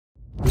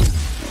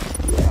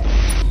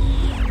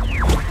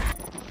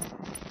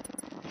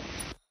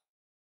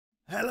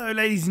Hello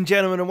ladies and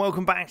gentlemen, and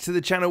welcome back to the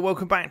channel.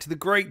 Welcome back to the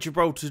Great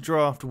Gibraltar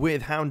Draft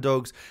with Hound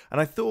Dogs. And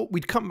I thought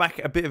we'd come back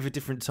at a bit of a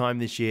different time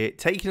this year,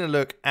 taking a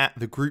look at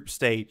the group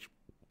stage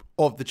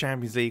of the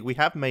Champions League. We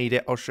have made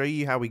it. I'll show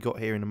you how we got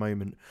here in a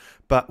moment.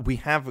 But we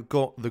have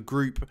got the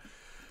group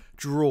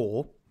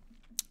draw.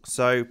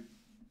 So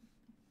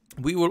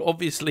we will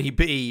obviously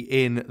be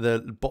in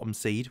the bottom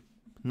seed.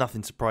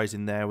 Nothing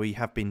surprising there. We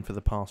have been for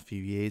the past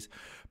few years.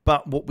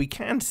 But what we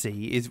can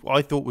see is what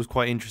I thought was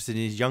quite interesting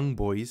is young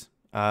boys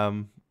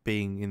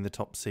being in the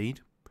top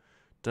seed.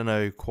 Don't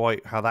know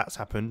quite how that's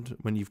happened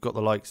when you've got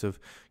the likes of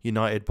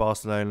United,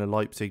 Barcelona,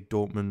 Leipzig,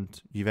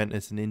 Dortmund,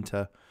 Juventus and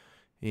Inter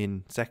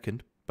in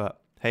second. But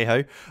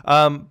hey-ho.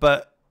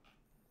 But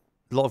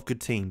a lot of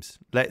good teams.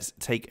 Let's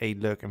take a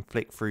look and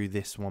flick through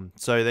this one.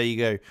 So there you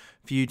go.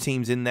 Few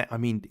teams in there. I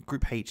mean,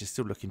 Group H is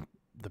still looking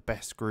the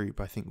best group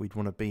I think we'd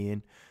want to be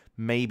in.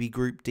 Maybe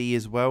Group D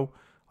as well.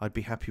 I'd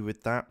be happy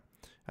with that.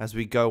 As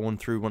we go on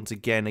through once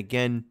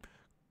again,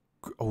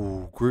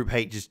 oh, Group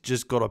H has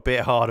just got a bit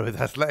harder with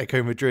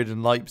Atletico Madrid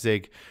and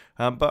Leipzig.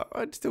 But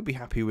I'd still be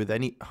happy with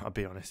any. I'll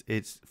be honest,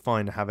 it's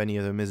fine to have any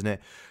of them, isn't it?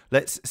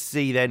 Let's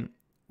see then.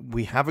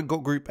 We haven't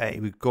got Group A.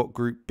 We've got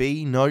Group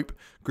B. Nope.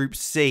 Group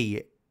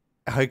C.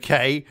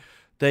 Okay.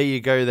 There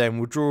you go then.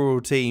 We'll draw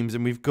all teams.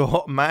 And we've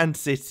got Man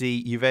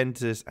City,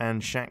 Juventus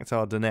and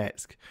Shakhtar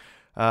Donetsk.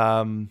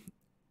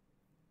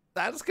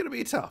 That's going to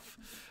be tough.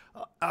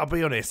 I'll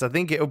be honest. I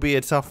think it'll be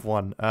a tough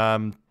one.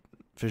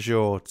 For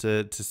sure,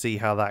 to see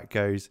how that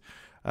goes.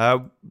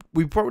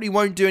 We probably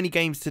won't do any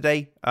games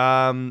today,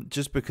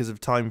 just because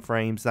of time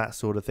frames, that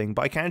sort of thing.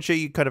 But I can show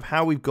you kind of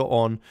how we've got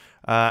on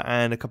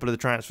and a couple of the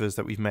transfers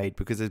that we've made,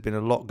 because there's been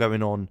a lot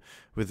going on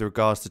with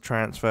regards to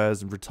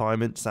transfers and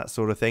retirements, that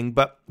sort of thing.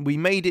 But we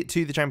made it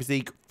to the Champions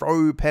League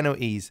through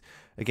penalties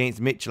against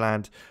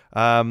Midtjylland.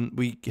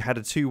 We had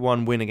a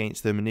 2-1 win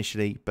against them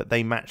initially, but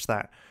they matched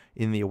that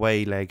in the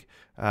away leg.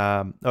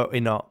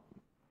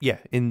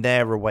 In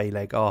their away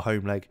leg, our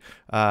home leg.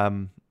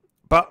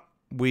 But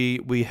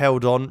we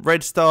held on.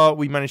 Red Star,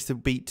 we managed to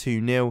beat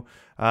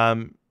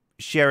 2-0.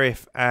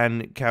 Sheriff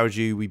and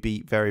Kaiju, we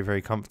beat very,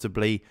 very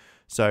comfortably.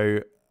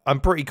 So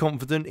I'm pretty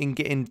confident in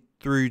getting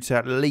through to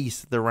at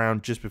least the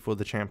round just before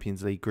the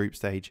Champions League group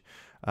stage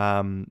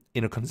in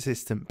a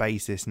consistent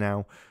basis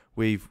now.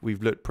 We've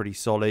looked pretty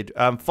solid.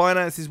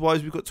 Finances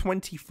wise, we've got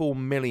 £24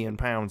 million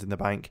in the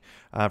bank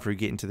for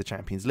getting to the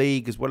Champions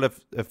League, as well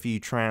as a few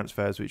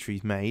transfers which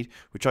we've made,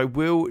 which I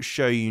will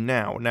show you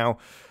now. Now,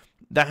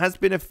 there has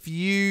been a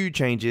few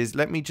changes.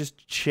 Let me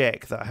just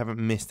check that I haven't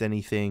missed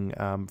anything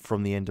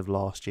from the end of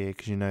last year,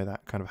 because you know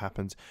that kind of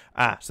happens.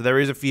 So there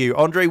is a few.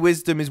 Andre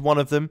Wisdom is one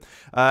of them.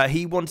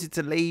 He wanted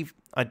to leave.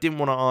 I didn't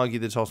want to argue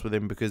the toss with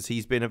him because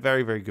he's been a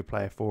very, very good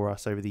player for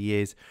us over the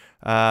years.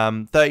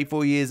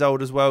 34 years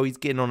old as well. He's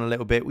getting on a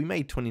little bit. We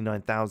made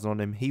 29,000 on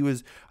him.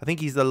 I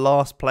think he's the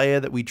last player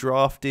that we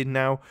drafted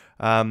now,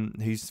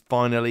 who's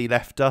finally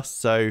left us.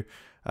 So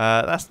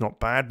that's not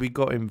bad. We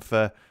got him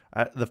for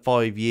the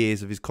 5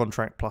 years of his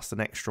contract plus an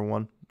extra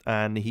one.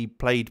 And he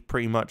played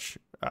pretty much,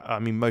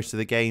 most of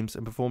the games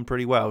and performed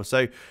pretty well.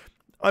 So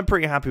I'm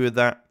pretty happy with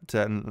that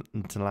to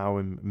allow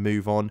him to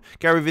move on.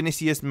 Gary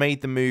Vinicius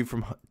made the move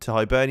to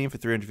Hibernian for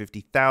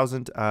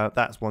 350,000.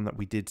 That's one that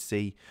we did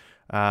see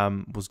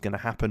was going to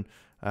happen.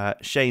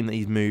 Shame that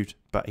he's moved,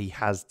 but he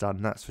has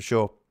done, that's for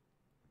sure.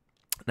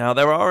 Now,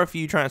 there are a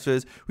few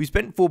transfers. We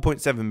spent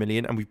 4.7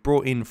 million and we've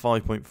brought in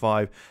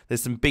 5.5.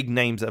 There's some big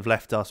names that have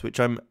left us, which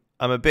I'm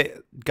a bit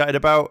gutted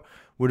about.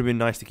 Would have been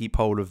nice to keep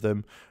hold of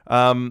them.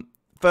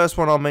 First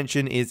one I'll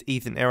mention is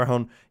Ethan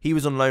Erehon. He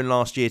was on loan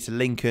last year to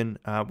Lincoln.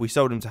 We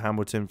sold him to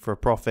Hamilton for a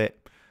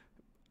profit.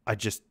 He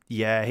just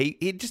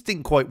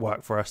didn't quite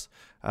work for us,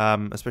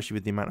 especially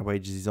with the amount of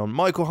wages he's on.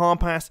 Michael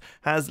Harpass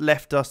has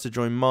left us to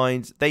join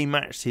Mines. They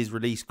matched his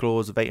release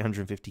clause of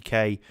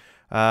 850k.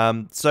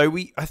 So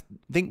I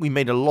think we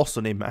made a loss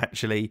on him,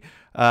 actually.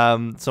 So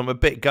I'm a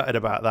bit gutted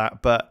about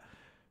that.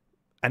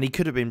 And he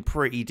could have been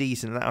pretty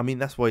decent.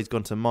 That's why he's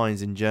gone to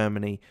Mines in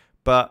Germany.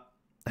 But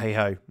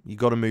hey-ho, you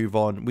got to move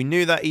on. We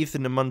knew that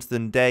Ethan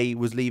Munson Day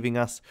was leaving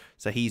us,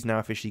 so he's now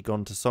officially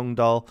gone to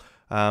Songdal.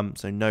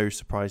 So no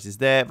surprises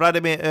there.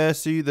 Vladimir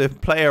Ursu, the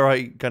player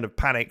I kind of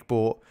panic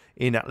bought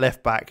in at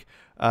left-back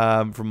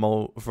from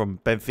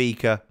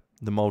Benfica,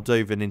 the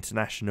Moldovan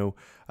international.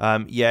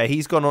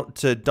 He's gone on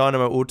to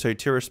Dynamo Auto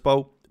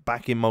Tiraspol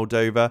back in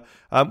Moldova.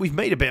 We've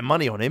made a bit of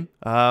money on him.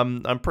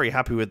 I'm pretty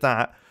happy with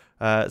that.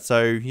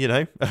 So,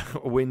 a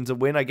win's a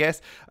win, I guess.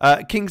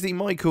 Kingsley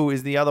Michael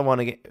is the other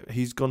one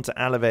who's gone to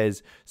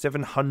Alaves.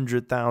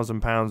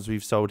 £700,000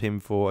 we've sold him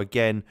for.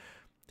 Again,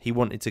 he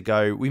wanted to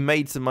go. We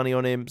made some money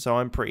on him, so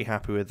I'm pretty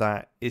happy with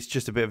that. It's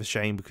just a bit of a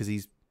shame because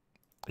he's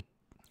a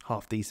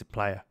half-decent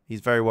player.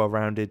 He's very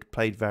well-rounded,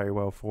 played very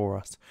well for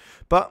us.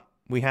 But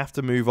we have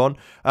to move on.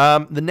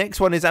 The next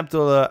one is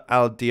Abdullah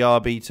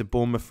Al-Diaby to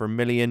Bournemouth for £1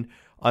 million.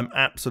 I'm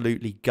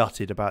absolutely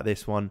gutted about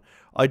this one.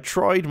 I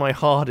tried my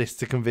hardest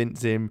to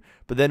convince him,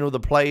 but then all the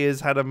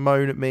players had a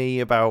moan at me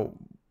about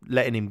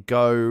letting him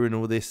go and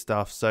all this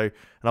stuff. So, and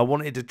I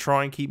wanted to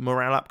try and keep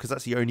morale up, because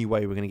that's the only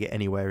way we're going to get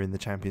anywhere in the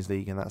Champions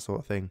League and that sort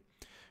of thing,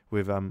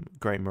 with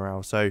great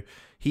morale. So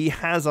he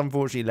has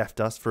unfortunately left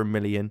us for $1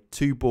 million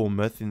to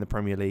Bournemouth in the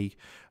Premier League.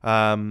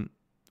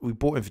 We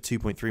bought him for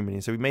 2.3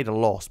 million, so we made a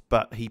loss,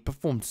 but he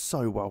performed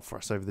so well for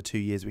us over the 2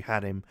 years we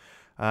had him.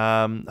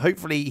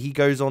 Hopefully he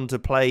goes on to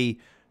play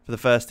for the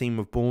first team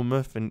of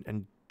Bournemouth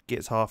and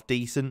gets half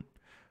decent.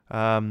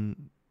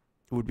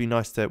 It would be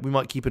nice to, we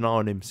might keep an eye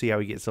on him, see how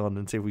he gets on,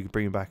 and see if we can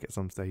bring him back at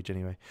some stage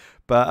anyway.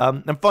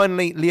 But and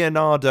finally,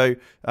 Leonardo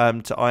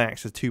to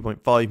Ajax for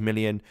 2.5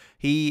 million.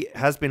 He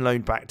has been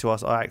loaned back to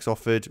us. Ajax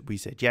offered, we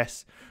said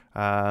yes.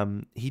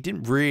 He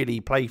didn't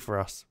really play for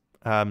us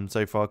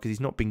so far, because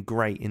he's not been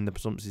great in the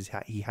performances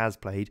he has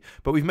played.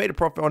 But we've made a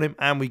profit on him,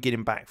 and we get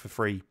him back for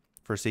free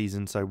for a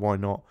season, so why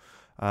not?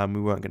 We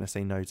weren't going to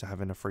say no to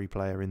having a free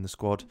player in the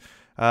squad.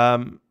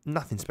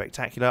 Nothing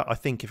spectacular. I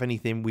think, if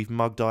anything, we've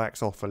mugged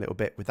Ajax off a little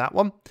bit with that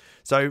one.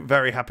 So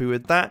very happy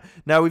with that.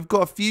 Now, we've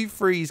got a few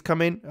frees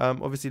come in.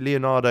 Obviously,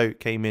 Leonardo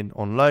came in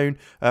on loan.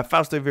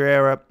 Fausto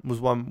Vieira was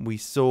one we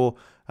saw.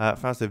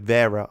 Fausto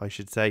Vieira, I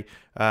should say,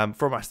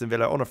 from Aston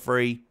Villa on a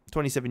free.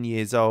 27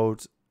 years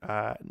old.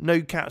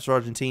 No caps for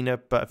Argentina,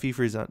 but a few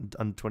frees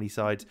under 20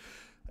 sides.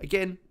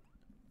 Again,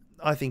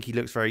 I think he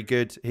looks very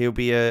good. He'll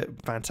be a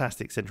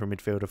fantastic central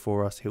midfielder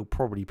for us. He'll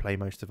probably play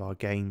most of our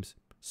games.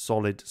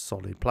 Solid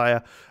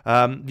player.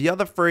 The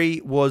other free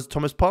was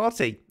Thomas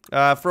Partey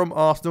from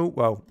Arsenal.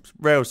 Well,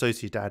 Real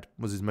Sociedad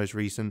was his most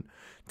recent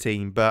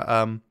team.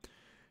 But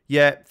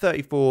yeah,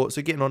 34.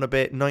 So getting on a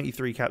bit.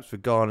 93 caps for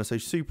Ghana. So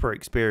super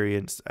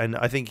experienced. And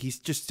I think he's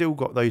just still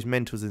got those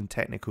mentals and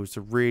technicals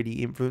to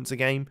really influence a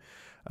game.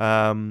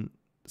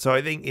 So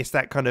I think it's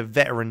that kind of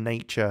veteran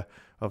nature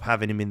of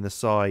having him in the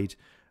side.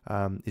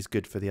 Is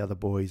good for the other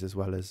boys, as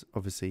well as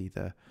obviously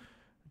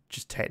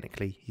just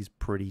technically he's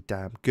pretty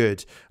damn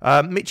good.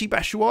 Michy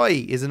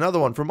Batshuayi is another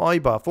one from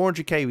Eibar.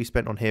 400k we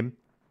spent on him.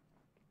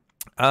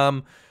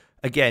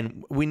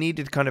 Again, we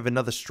needed kind of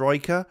another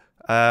striker.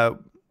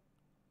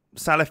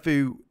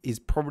 Salafu is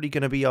probably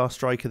going to be our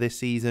striker this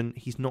season.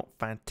 He's not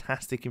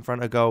fantastic in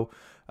front of goal.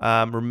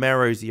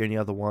 Romero's the only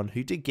other one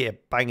who did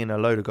get banging a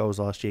load of goals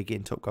last year,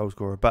 getting top goal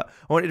scorer. But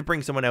I wanted to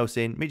bring someone else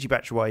in. Michy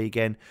Batshuayi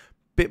again.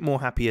 Bit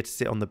more happier to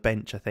sit on the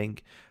bench, I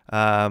think,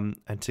 and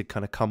to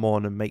kind of come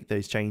on and make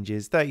those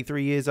changes.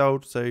 33 years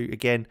old, so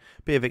again,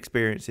 bit of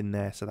experience in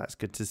there, so that's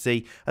good to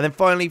see. And then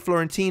finally,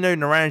 Florentino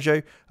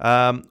Naranjo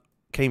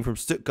came from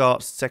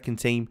Stuttgart's second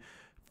team.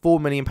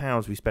 £4 million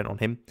we spent on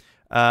him.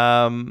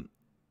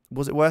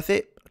 Was it worth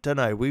it? I don't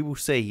know. We will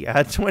see.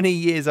 20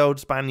 years old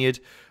Spaniard.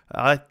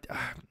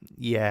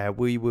 Yeah,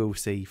 we will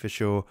see for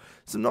sure.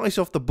 Some nice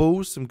off the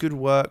balls, some good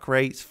work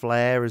rates,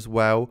 flair as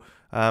well,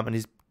 and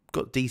he's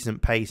got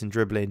decent pace and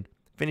dribbling.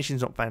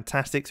 Finishing's not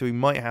fantastic, so we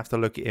might have to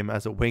look at him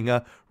as a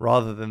winger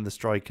rather than the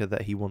striker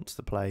that he wants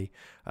to play.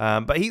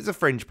 But he's a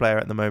fringe player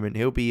at the moment.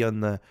 He'll be on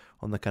the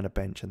kind of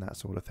bench and that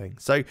sort of thing.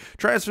 So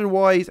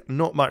transfer-wise,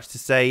 not much to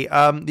say.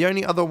 The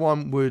only other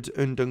one would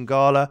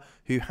Undungala,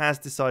 who has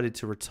decided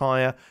to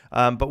retire,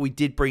 but we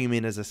did bring him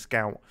in as a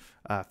scout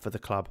for the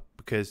club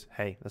because,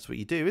 hey, that's what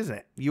you do, isn't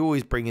it? You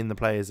always bring in the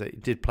players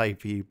that did play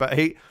for you. But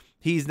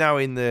he's now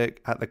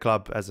at the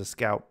club as a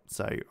scout,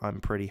 so I'm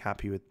pretty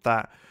happy with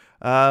that.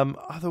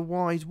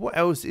 Otherwise, what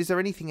else? Is there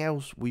anything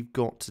else we've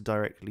got to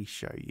directly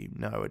show you?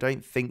 No, I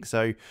don't think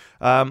so.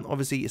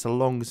 Obviously, it's a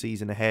long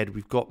season ahead.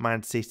 We've got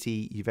Man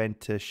City,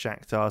 Juventus,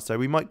 Shakhtar, so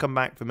we might come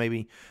back for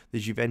maybe the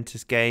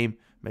Juventus game,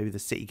 maybe the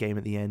City game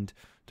at the end,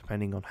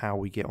 depending on how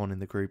we get on in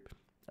the group.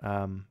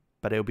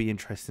 But it'll be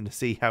interesting to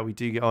see how we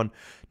do get on.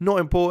 Not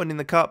important in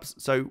the Cups,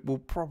 so we'll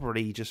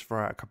probably just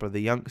throw out a couple of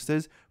the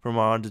youngsters from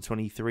our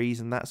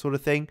under-23s and that sort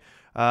of thing,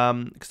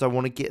 because I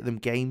want to get them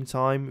game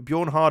time.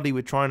 Bjorn Hardley,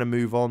 we're trying to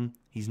move on.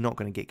 He's not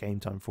going to get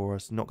game time for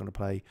us, not going to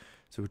play,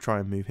 so we'll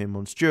try and move him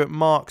on. Stuart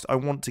Marks, I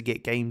want to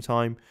get game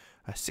time.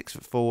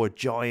 6'4", a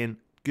giant,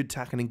 good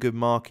tackling, good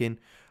marking,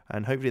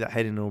 and hopefully that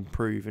heading will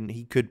improve, and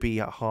he could be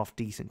a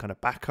half-decent kind of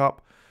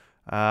backup.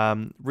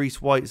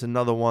 Reece White's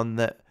another one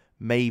that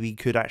maybe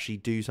could actually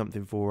do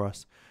something for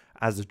us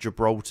as a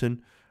Gibraltar,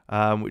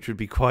 which would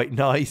be quite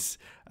nice.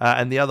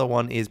 And the other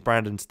one is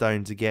Brandon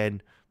Stones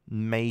again.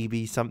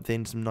 Maybe some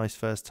nice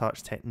first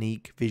touch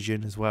technique,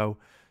 vision as well.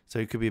 So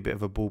it could be a bit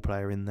of a ball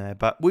player in there.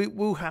 But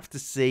we'll have to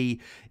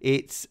see.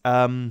 It's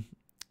going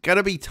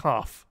to be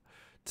tough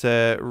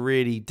to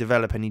really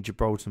develop any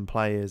Gibraltar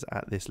players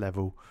at this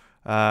level.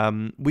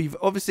 We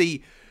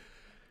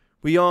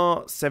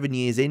are 7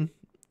 years in.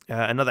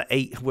 Another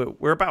 8.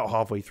 We're about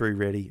halfway through,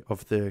 really,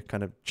 of the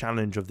kind of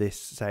challenge of this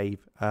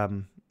save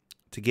to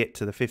get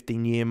to the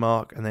 15-year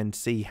mark and then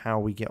see how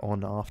we get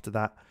on after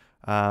that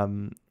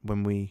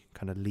when we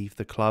kind of leave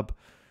the club.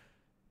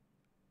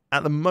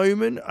 At the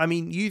moment, I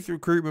mean, youth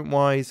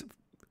recruitment-wise,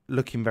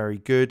 looking very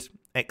good,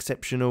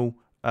 exceptional.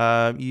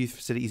 Youth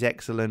facilities,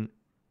 excellent,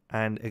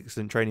 and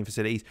excellent training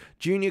facilities.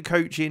 Junior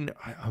coaching,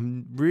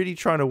 I'm really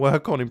trying to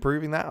work on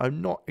improving that.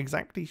 I'm not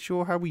exactly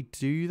sure how we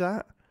do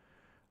that.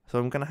 So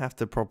I'm going to have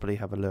to properly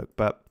have a look.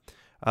 But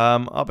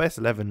Our best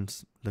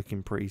 11's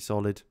looking pretty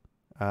solid.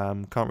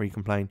 Can't really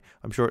complain.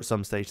 I'm sure at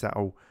some stage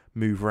that'll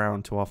move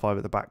around to our 5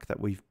 at the back that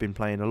we've been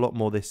playing a lot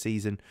more this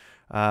season,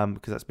 because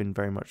that's been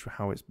very much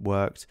how it's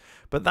worked.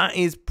 But that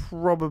is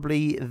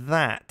probably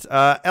that.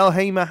 El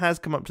Hamer has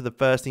come up to the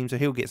first team, so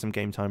he'll get some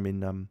game time in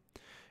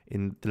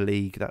the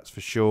league, that's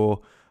for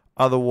sure.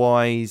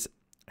 Otherwise,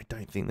 I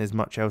don't think there's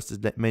much else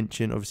to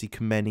mention. Obviously,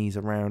 Kameni's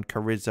around.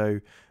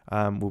 Carrizo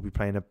will be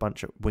playing a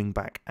bunch of wing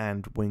back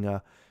and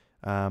winger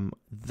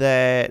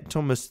there.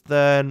 Thomas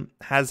Thurn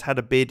has had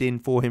a bid in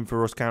for him for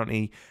Ross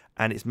County,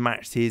 and it's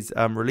matched his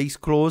release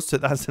clause, so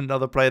that's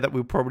another player that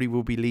we probably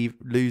will be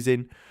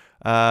losing.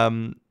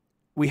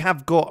 We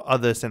have got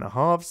other centre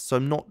halves, so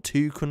I'm not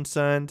too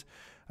concerned.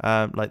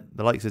 Like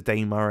the likes of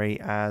Dane Murray,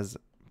 as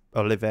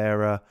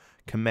Oliveira,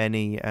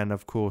 Kameni, and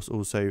of course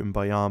also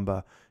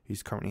Mbayamba,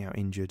 who's currently out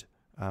injured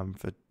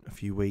for a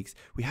few weeks.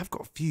 We have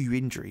got a few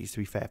injuries, to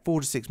be fair.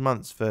 4 to 6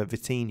 months for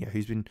Vitinha,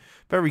 who's been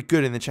very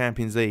good in the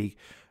Champions League.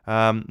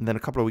 And then a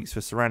couple of weeks for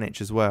Saranic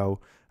as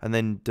well. And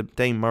then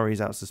Dane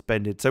Murray's out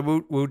suspended.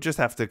 So we'll just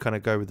have to kind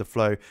of go with the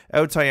flow.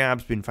 El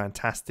Tayyab's been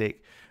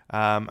fantastic.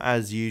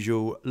 As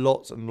usual,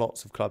 lots and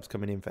lots of clubs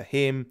coming in for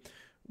him.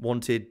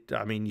 Wanted,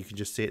 I mean, you can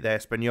just see it there.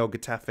 Espanyol,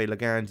 Getafe,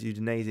 Leganés,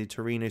 Udinese,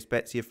 Torino,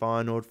 Spezia,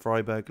 Feyenoord,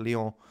 Freiburg,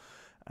 Lyon.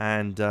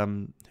 And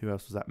who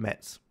else was that?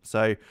 Metz.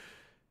 So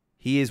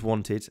he is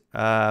wanted.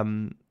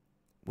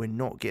 We're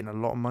not getting a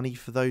lot of money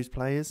for those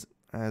players,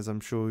 as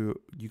I'm sure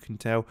you can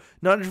tell.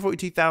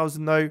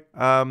 942,000 though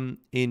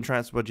in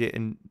transfer budget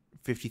and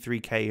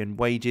 53k in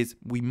wages.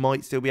 We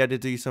might still be able to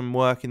do some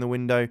work in the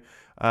window.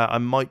 I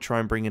might try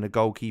and bring in a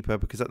goalkeeper,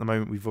 because at the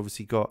moment we've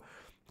obviously got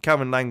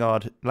Calvin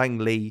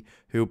Langley,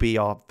 who will be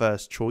our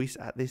first choice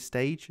at this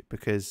stage,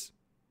 because,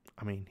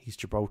 I mean, he's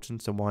Gibraltar,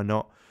 so why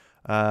not?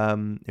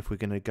 If we're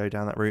going to go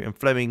down that route. And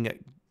Fleming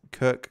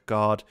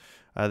Kirkgaard,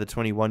 the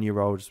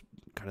 21-year-old's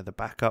kind of the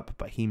backup,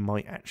 but he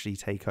might actually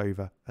take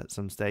over at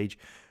some stage.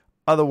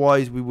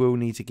 Otherwise, we will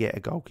need to get a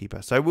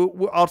goalkeeper.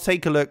 So I'll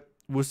take a look.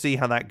 We'll see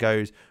how that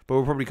goes. But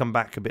we'll probably come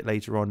back a bit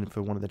later on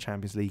for one of the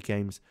Champions League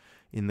games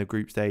in the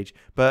group stage.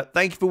 But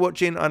thank you for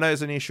watching. I know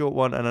it's only a short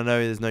one, and I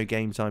know there's no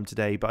game time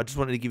today, but I just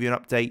wanted to give you an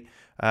update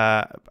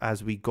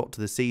as we got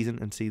to the season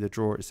and see the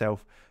draw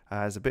itself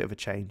as a bit of a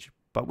change.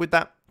 But with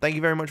that, thank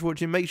you very much for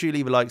watching. Make sure you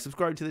leave a like,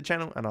 subscribe to the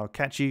channel, and I'll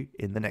catch you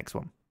in the next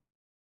one.